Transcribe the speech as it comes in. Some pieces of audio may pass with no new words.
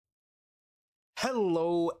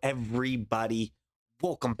Hello, everybody.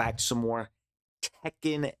 Welcome back to some more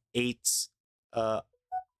Tekken 8's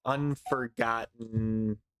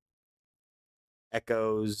Unforgotten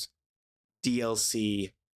Echoes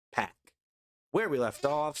DLC pack. Where we left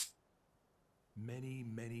off, many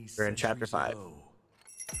we're in Chapter 5. ago,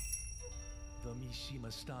 the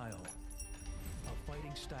Mishima style, a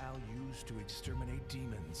fighting style used to exterminate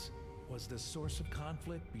demons, was the source of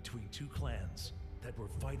conflict between two clans that were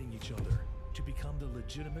fighting each other to become the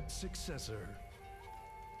legitimate successor.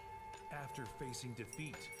 After facing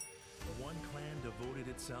defeat, one clan devoted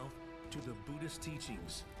itself to the Buddhist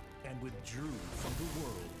teachings and withdrew from the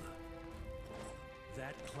world.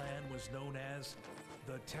 That clan was known as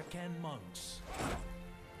the Tekken monks.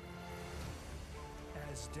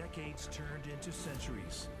 As decades turned into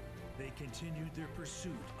centuries, they continued their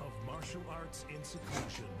pursuit of martial arts in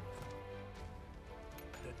seclusion.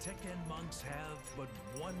 The Tekken monks have but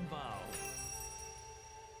one vow: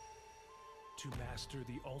 to master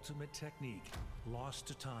the ultimate technique lost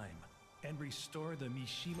to time and restore the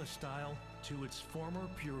Mishima style to its former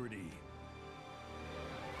purity.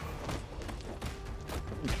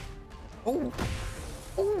 Oh,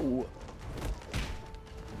 oh,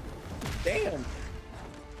 damn.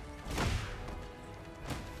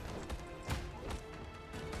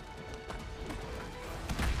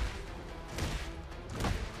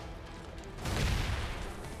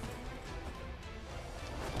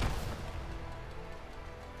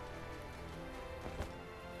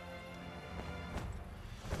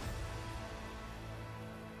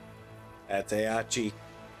 That's Heihachi.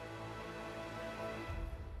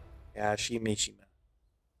 Heihachi Mishima.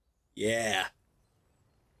 Yeah.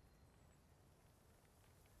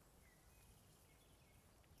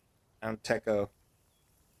 Mount Teko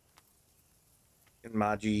in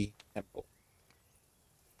Maji Temple.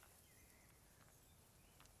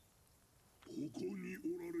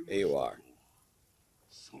 There you are.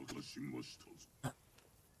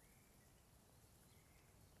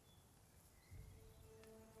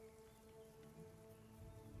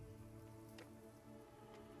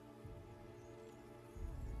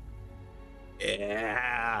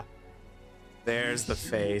 Yeah. There's the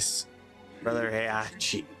face. Brother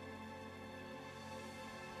Heihachi.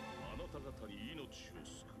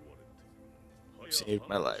 You saved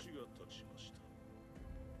my life.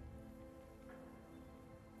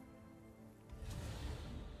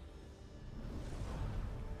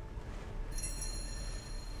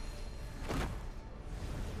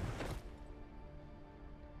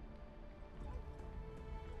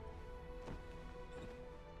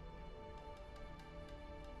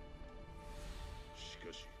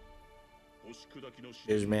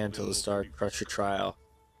 Here's man till the start, crush your trial.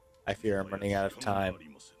 I fear I'm running out of time.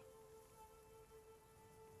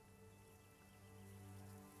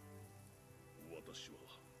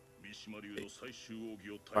 As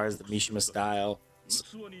far as the Mishima style,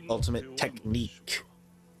 ultimate technique.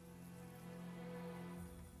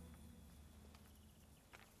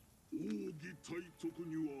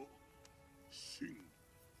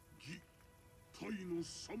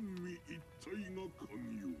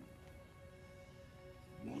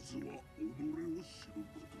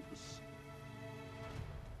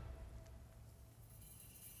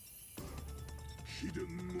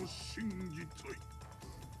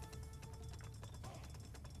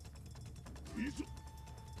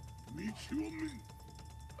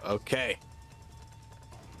 Okay.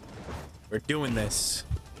 We're doing this.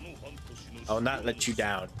 I will not let you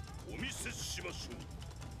down.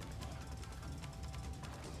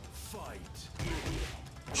 Fight.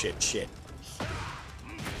 Shit.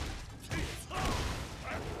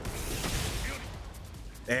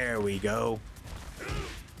 There we go.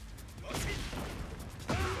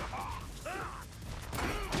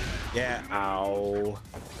 Yeah, ow.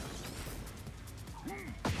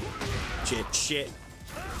 Shit.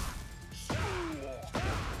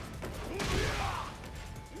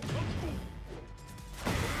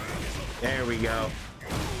 There we go.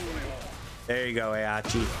 There you go,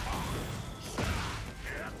 Heihachi.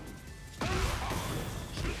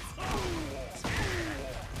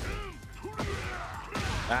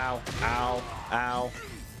 Ow.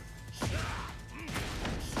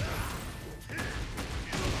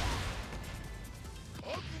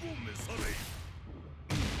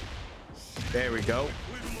 There we go.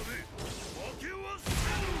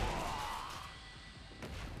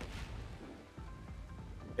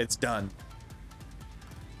 It's done.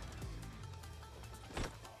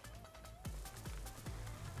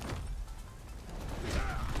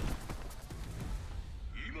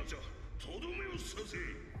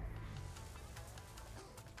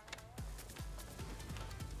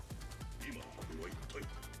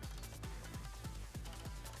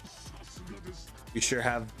 You sure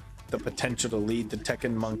have the potential to lead the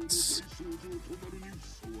Tekken monks.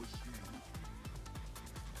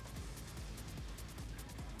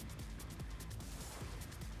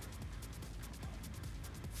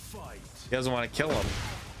 He doesn't want to kill him.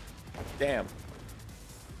 Damn.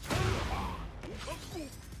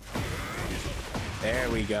 There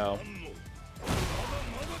we go.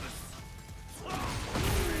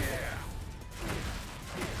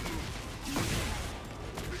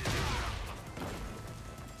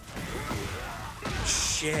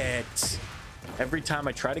 Shit. Every time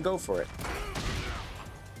I try to go for it.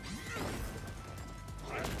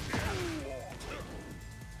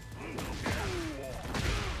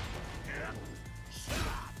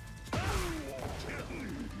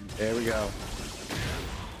 There we go.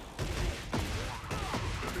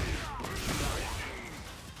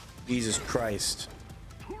 Jesus Christ.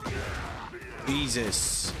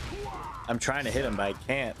 Jesus. I'm trying to hit him, but I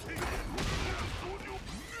can't.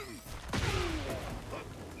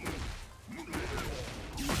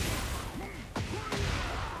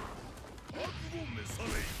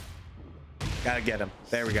 Gotta get him.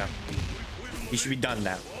 There we go. He should be done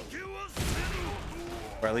now.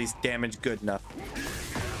 Or at least damage good enough.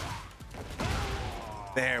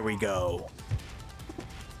 There we go.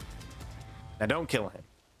 Now don't kill him.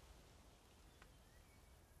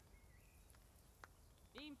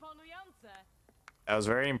 That was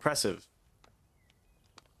very impressive.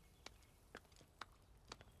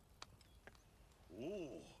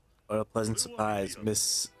 What a pleasant surprise,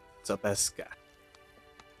 Miss Zabeska.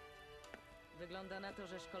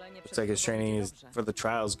 Looks like his training is for the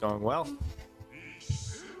trials going well.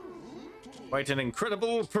 Quite an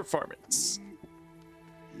incredible performance.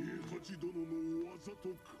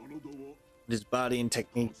 His body and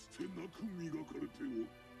technique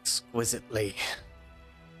exquisitely.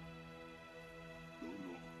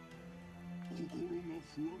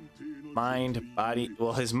 Mind, body.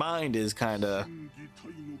 Well, his mind is kind of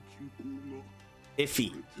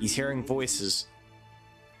iffy. He's hearing voices.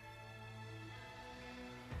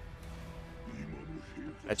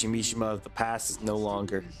 Mishima of the past is no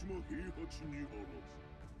longer.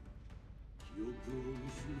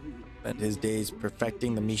 Spent his days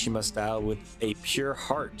perfecting the Mishima style with a pure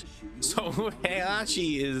heart. So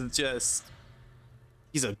Heihachi is just...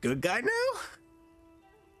 he's a good guy now?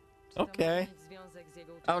 Okay.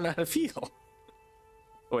 I don't know how to feel.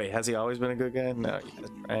 Wait, has he always been a good guy? No, he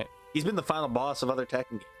hasn't, right? He's been the final boss of other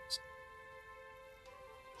Tekken games.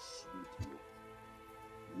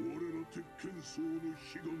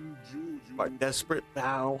 Our desperate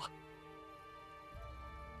vow.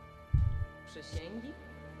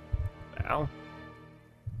 Vow?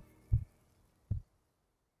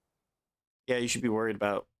 Yeah, you should be worried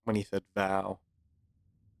about when he said vow.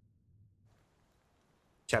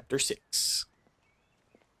 Chapter 6.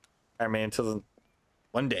 Iron Man until the...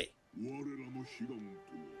 one day.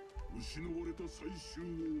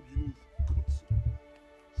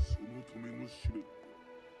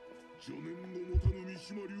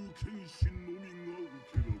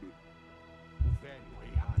 O velho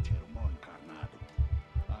Heihachi era um mal encarnado.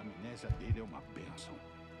 A amnésia dele é uma bênção.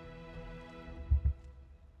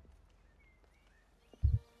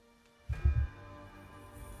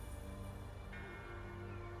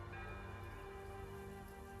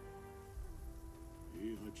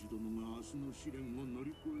 Heihachi 殿が明日の試練を乗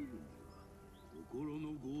り越えるには心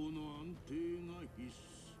の業の安定が必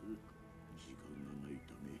須。時間がない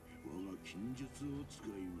ため我が禁術を使い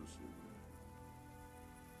ます。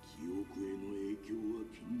記憶への影響は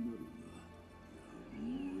気になるが、やむ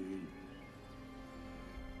を得ぬ。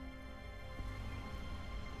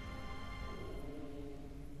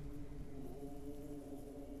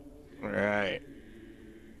All right.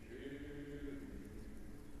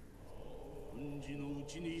 本時のう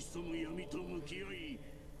ちに潜む闇と向き合い、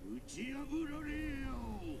打ち破られよ。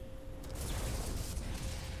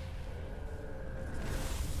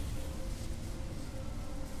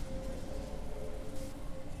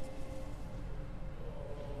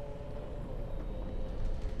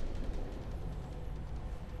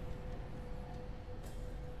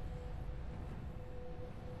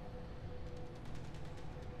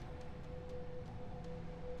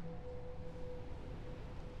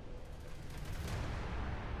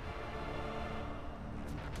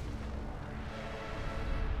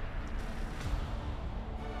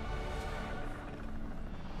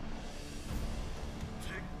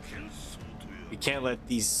We can't let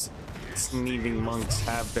these sneering monks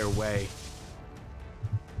have their way.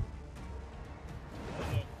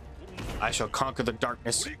 I shall conquer the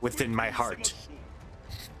darkness within my heart.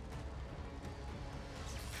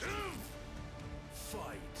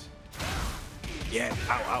 Yeah.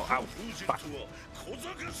 Ow, ow, ow. Fuck.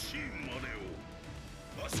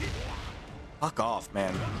 Fuck off,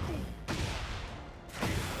 man.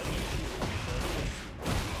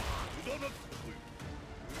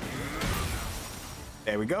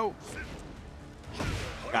 There we go.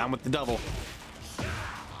 Got him with the double.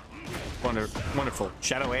 Wonderful.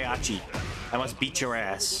 Shadow Heihachi. I must beat your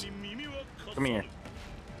ass. Come here.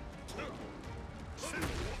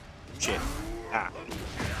 Shit. Ah.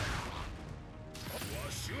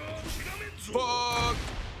 Fuck!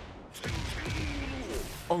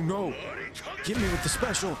 Oh no! Get me with the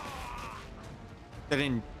special! That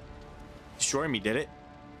didn't destroy me, did it?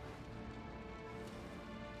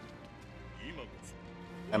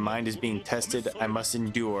 My mind is being tested. I must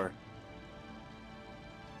endure.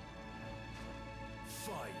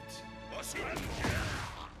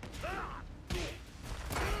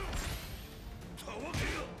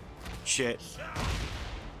 Shit.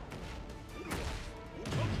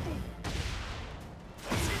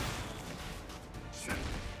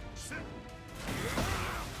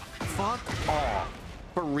 Fuck off.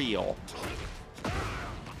 For real.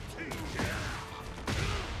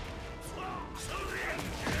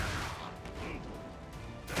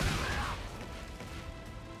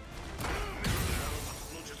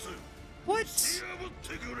 What?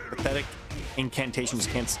 Pathetic incantations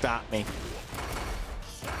can't stop me.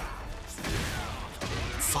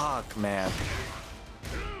 Fuck, man.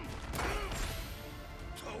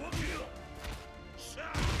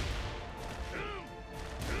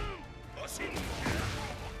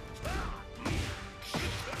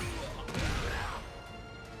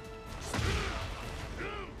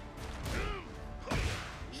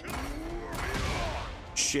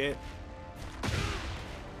 Shit.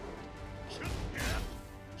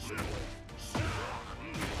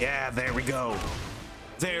 Yeah, there we go.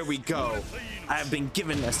 There we go. I've been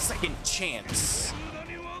given a second chance.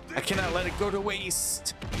 I cannot let it go to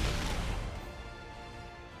waste.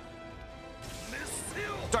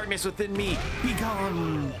 Darkness within me, be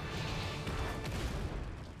gone.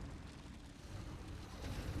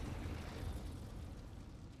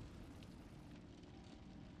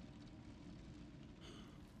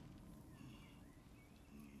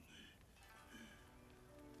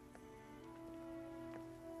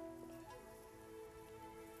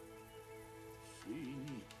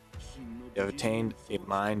 You have attained a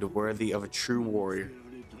mind worthy of a true warrior.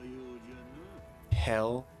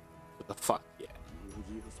 Hell to the fuck, yeah.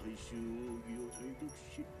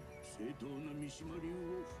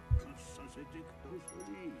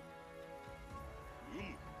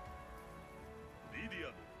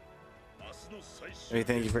 Hey,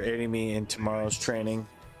 thank you for aiding me in tomorrow's training.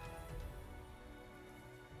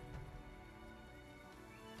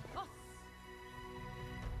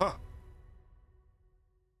 Huh.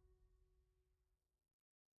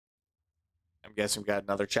 I'm guessing we got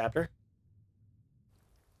another chapter.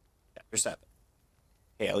 Chapter 7.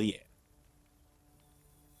 Hell yeah.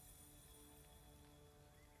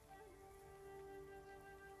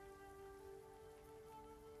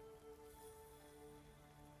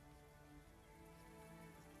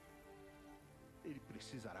 Ele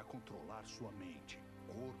precisará controlar sua mente,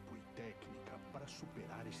 corpo e técnica para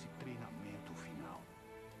superar esse treinamento final.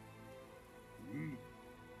 リ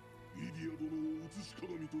ディア殿を映し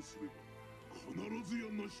鏡とすれば必ずや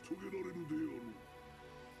成し遂げられるであろう。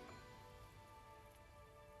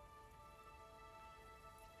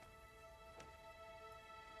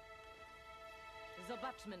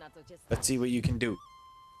 Let's see what you can do.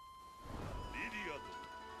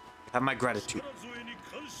 Have my gratitude.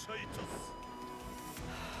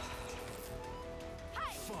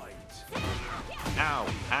 Ow,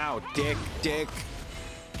 ow, dick, dick.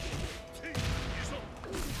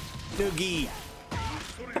 Noogie.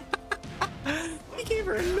 He gave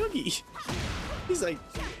her a noogie. He's like,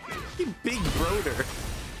 you big broder.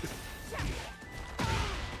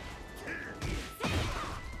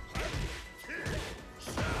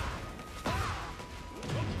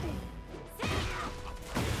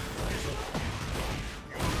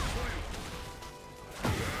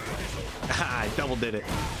 I double did it.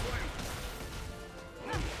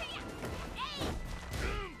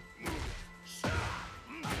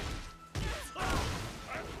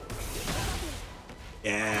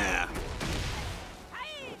 Yeah.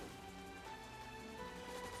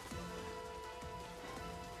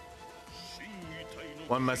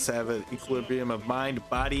 One must have an equilibrium of mind,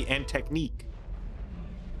 body, and technique.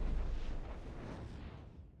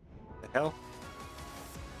 The hell?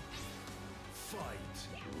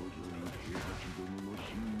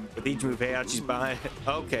 With each move, Heihachi's behind.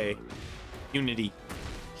 Okay. Unity.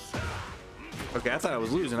 Okay, I thought I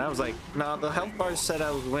was losing. I was like, nah, the health bar said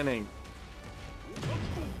I was winning.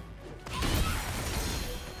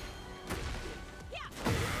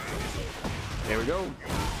 There we go.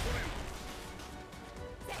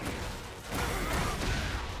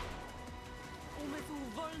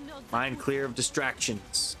 Mind clear of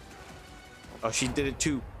distractions. Oh, she did it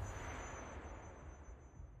too.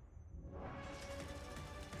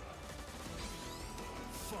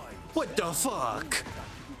 What the fuck?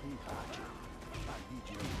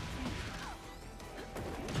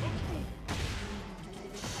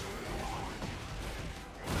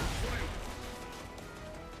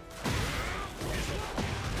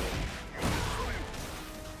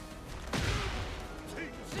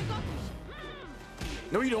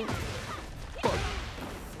 No, you don't. Fuck.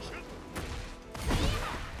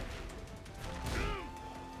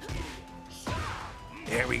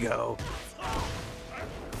 There we go.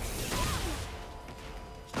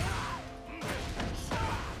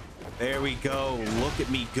 There we go. Look at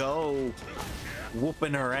me go.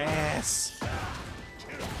 Whooping her ass.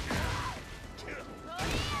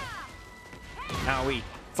 Owie.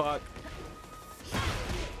 Fuck.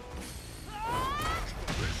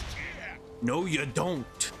 No, you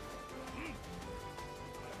don't.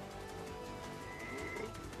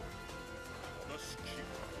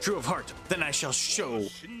 True of heart, then I shall show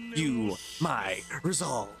you my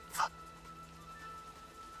resolve.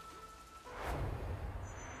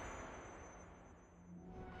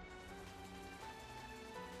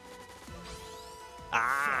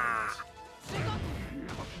 Ah!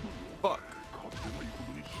 Fuck.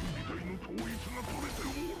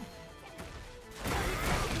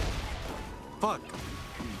 Fuck.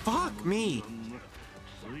 Fuck me.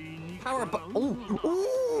 Power bomb. Ooh.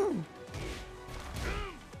 Ooh.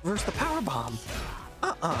 Reverse the power bomb.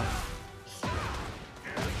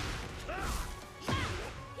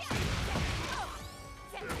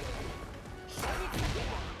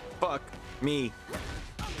 Fuck me.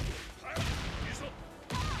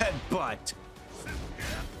 Headbutt.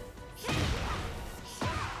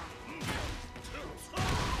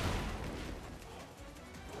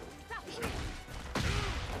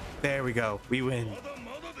 There we go. We win.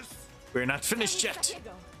 We're not finished yet.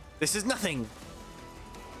 This is nothing.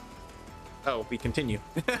 Oh, we continue.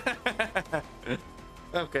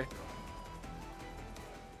 Okay.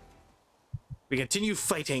 We continue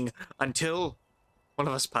fighting until one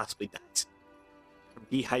of us possibly dies from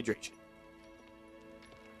dehydration.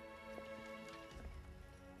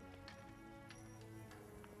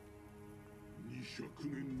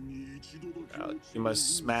 You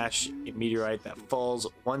must smash a meteorite that falls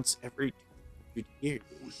once every 200 years.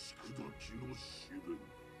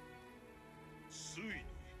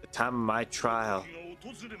 The time of my trial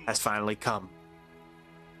has finally come.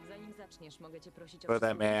 For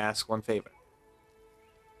that, may I ask one favor?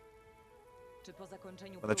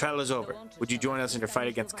 When the trial is over, would you join us in your fight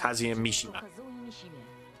against Kazuya Mishima?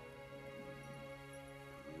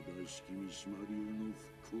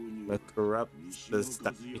 That corrupts the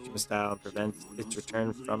Mishima style and prevents its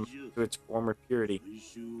return to its former purity.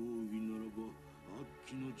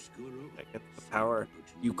 That gets the power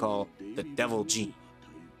you call the Devil Gene.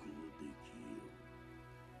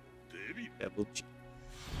 Devil Gene.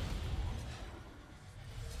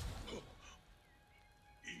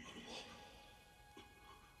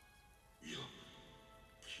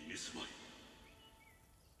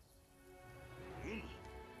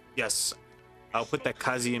 Yes, I'll put that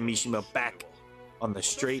Kazuya Mishima back on the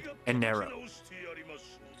straight and narrow.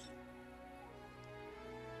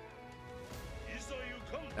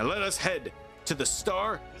 And let us head to the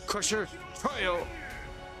Star Crusher trial.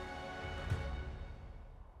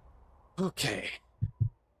 Okay.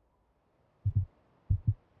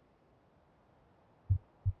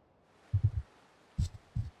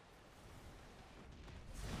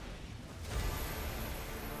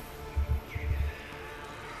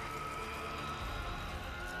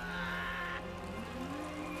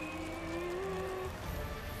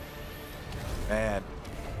 Man.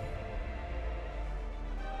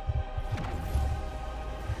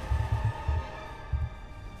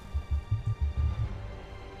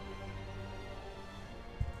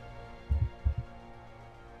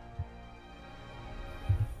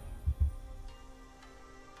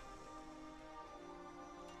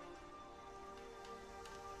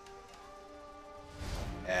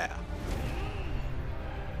 Yeah.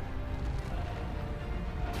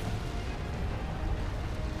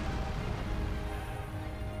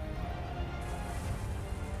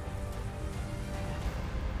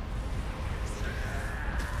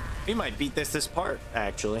 We might beat this part,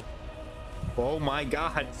 actually. Oh my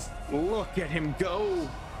god. Look at him go.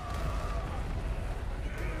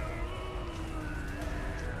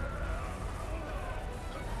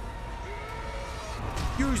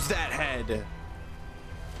 Use that head.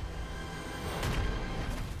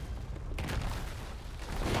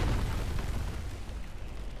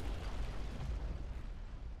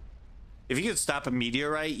 If you could stop a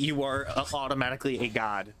meteorite, you are automatically a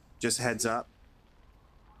god. Just heads up.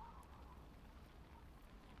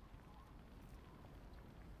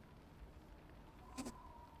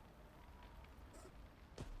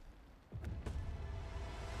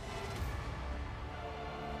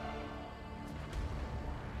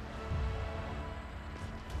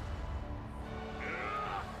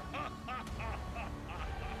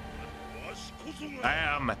 I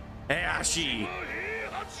am Heihachi.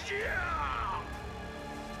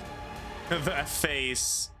 That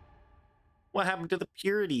face. What happened to the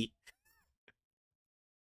purity?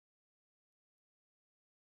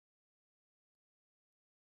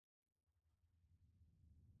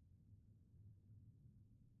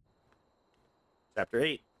 Chapter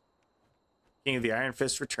 8. King of the Iron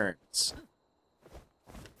Fist returns.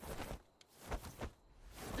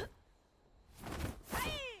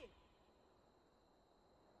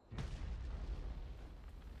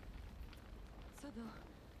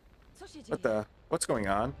 What's going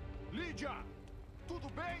on? Lydia, tudo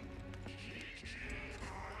bem?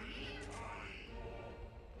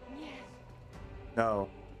 No.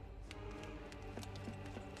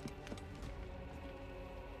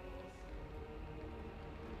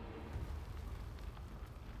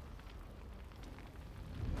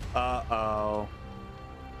 Uh-oh.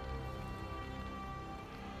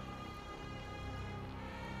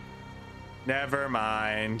 Never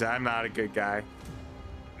mind. I'm not a good guy.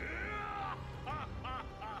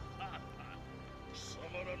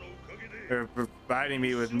 They're providing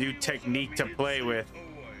me with new technique to play with.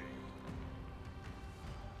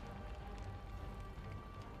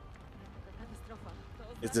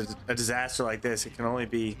 It's a disaster like this. It can only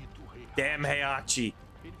be damn Heihachi.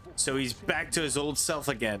 So he's back to his old self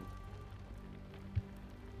again.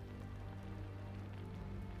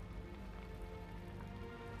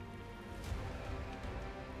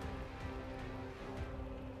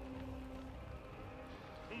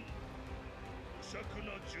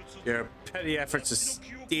 Your petty efforts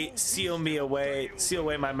to seal away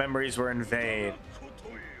my memories were in vain.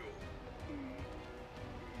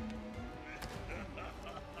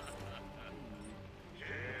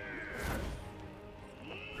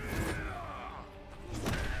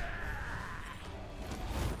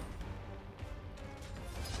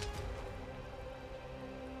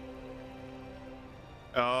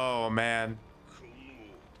 Oh man.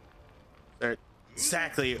 They're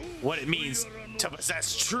exactly what it means to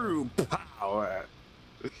possess true power.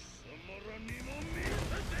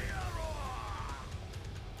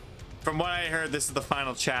 From what I heard, this is the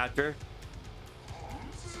final chapter.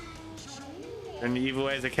 And the evil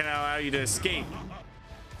ways that cannot allow you to escape.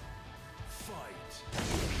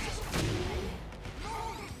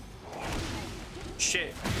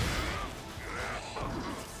 Shit.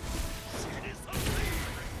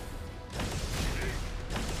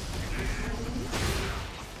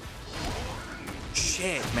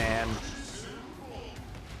 Shit, man.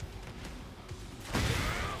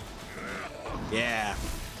 Yeah.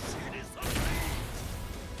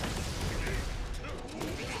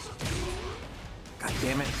 God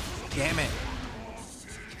damn it. Damn it.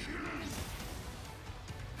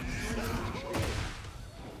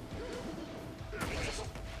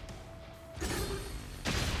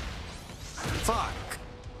 Fuck.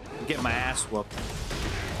 I'm getting my ass whooped.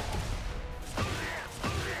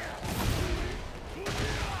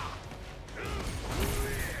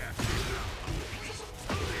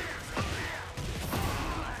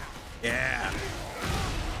 Yeah.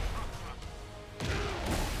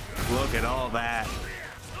 Look at all that.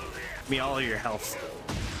 Give me all of your health.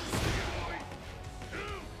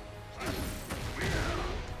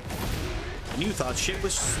 You thought shit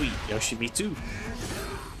was sweet, Yoshi. Me too.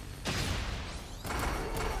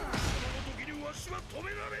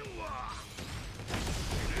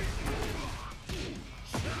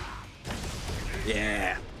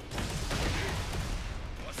 Yeah.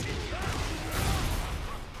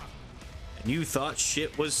 And you thought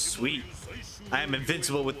shit was sweet. I am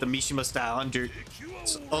invincible with the Mishima style under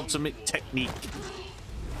its ultimate technique.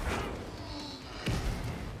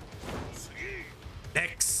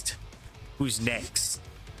 Next. Who's next?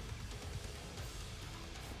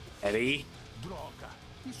 Eddie?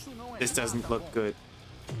 This doesn't look good.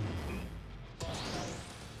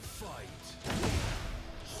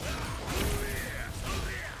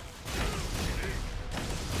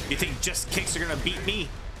 You think just kicks are gonna beat me?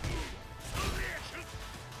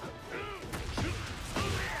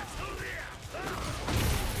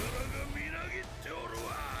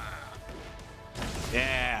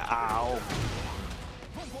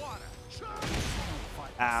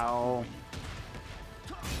 Ow.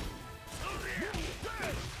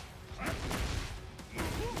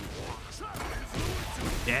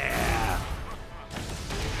 Yeah.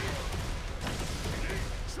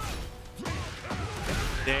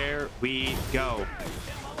 There we go.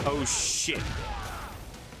 Oh shit.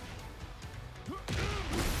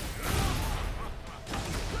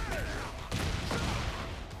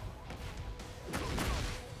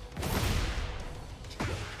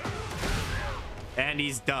 And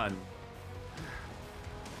he's done.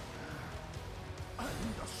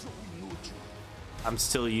 I'm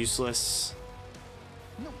still useless.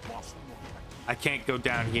 I can't go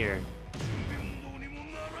down here.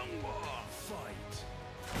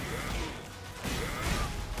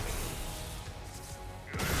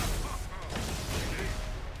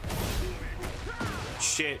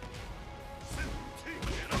 Shit.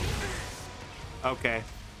 Okay.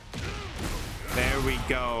 There we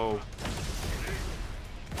go.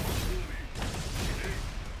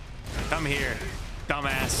 Come here,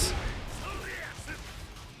 dumbass.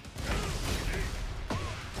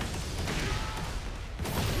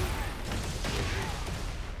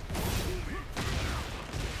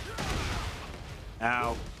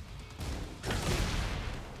 Ow.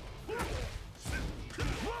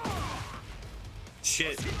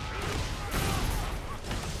 Shit.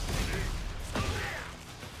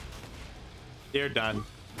 They're done.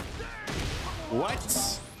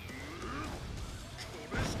 What?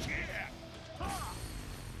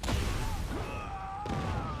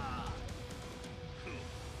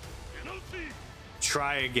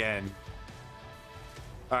 Try again.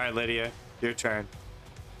 All right, Lydia, your turn.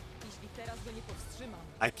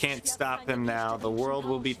 I can't stop him now. The world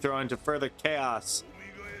will be thrown into further chaos.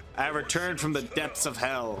 I have returned from the depths of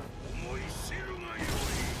hell.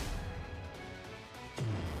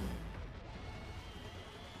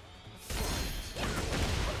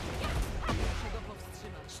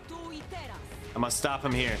 I must stop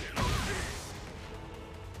him here.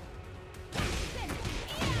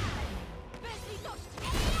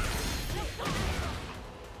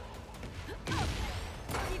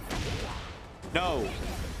 No.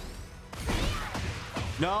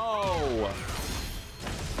 No.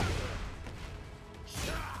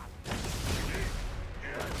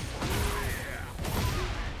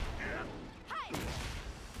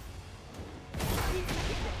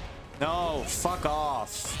 No, fuck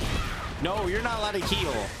off. No, you're not allowed to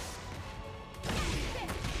heal.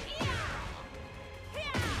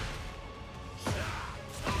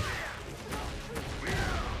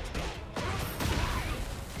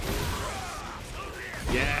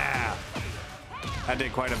 Yeah. That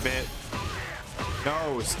did quite a bit.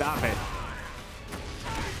 No, stop it.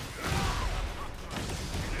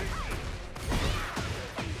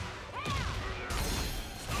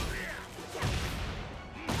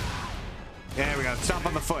 There we go. Stomp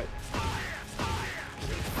on the foot.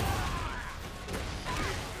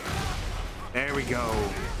 There we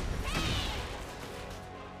go.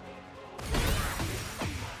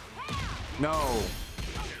 No.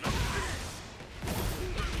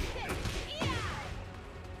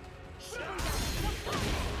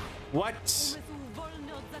 What?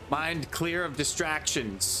 Mind clear of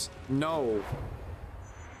distractions. No.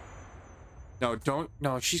 No, don't.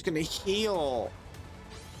 No, she's gonna heal.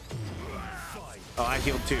 Oh, I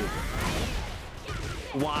healed too.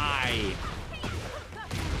 Why?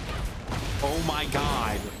 Oh my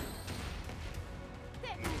god.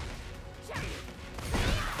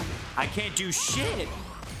 I can't do shit.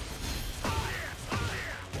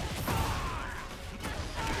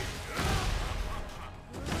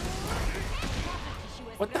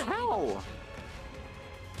 What the hell?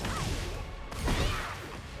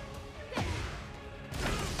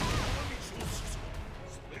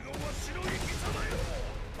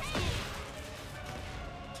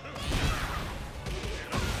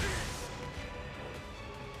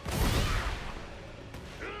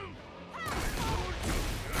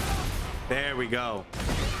 There we go.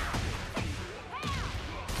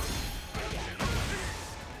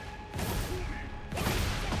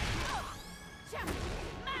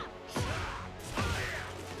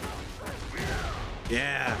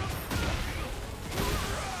 Yeah.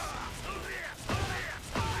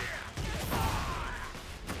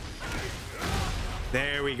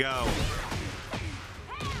 There we go.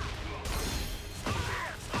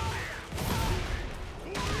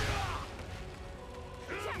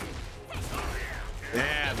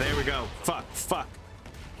 Yeah, there we go. Fuck, fuck.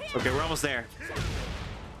 Okay, we're almost there.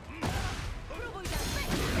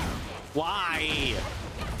 Why?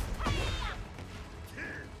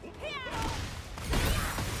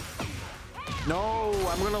 No,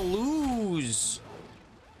 I'm gonna lose.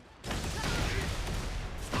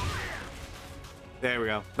 There we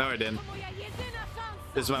go. No, I didn't.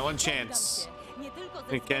 This is my one chance.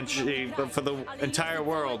 But for the entire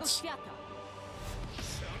world.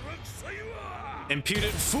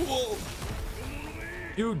 Impudent fool!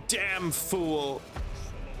 You damn fool!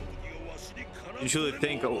 You truly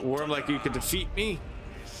think a worm like you could defeat me?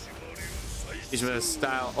 Mishima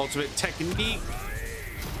style ultimate technique.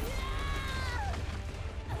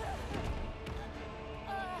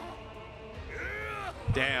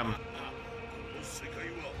 Damn.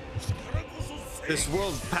 This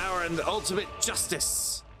world's power and the ultimate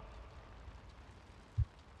justice.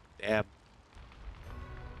 Damn.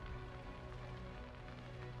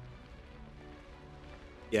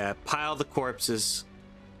 Yeah, pile the corpses.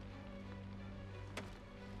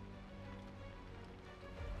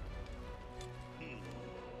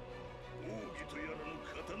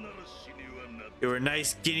 They were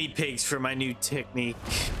nice guinea pigs for my new technique.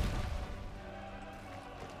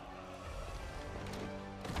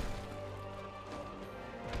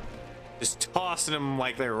 Just tossing them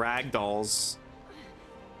like they're rag dolls.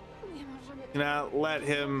 Cannot let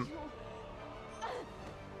him.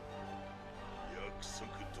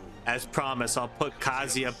 As promised, I'll put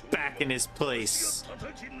Kazuya back in his place.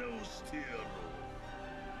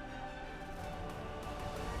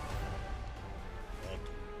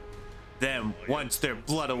 Then, once their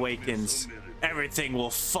blood awakens, everything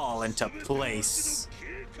will fall into place.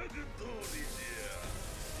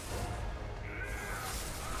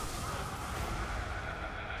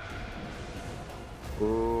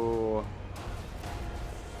 Ooh.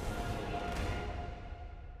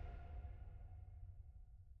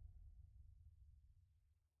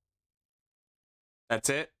 That's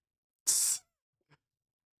it?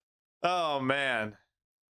 Oh, man.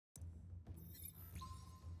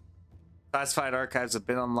 Classified archives have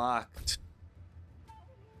been unlocked.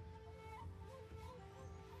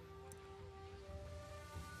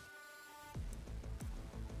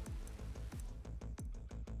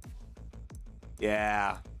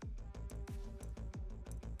 Yeah.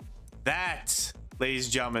 That, ladies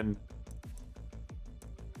and gentlemen,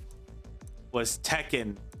 was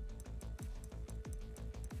Tekken.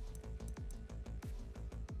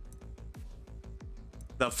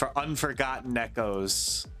 The Unforgotten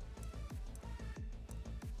Echoes.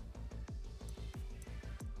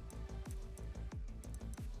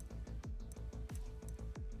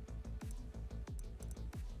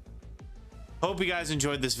 Hope you guys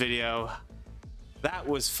enjoyed this video. That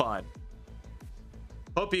was fun.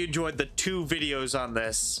 Hope you enjoyed the 2 videos on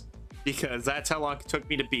this, because that's how long it took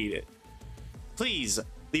me to beat it. Please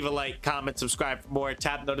leave a like, comment, subscribe for more,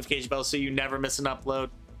 tap the notification bell so you never miss an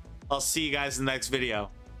upload. I'll see you guys in the next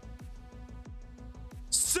video.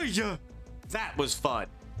 See ya! That was fun.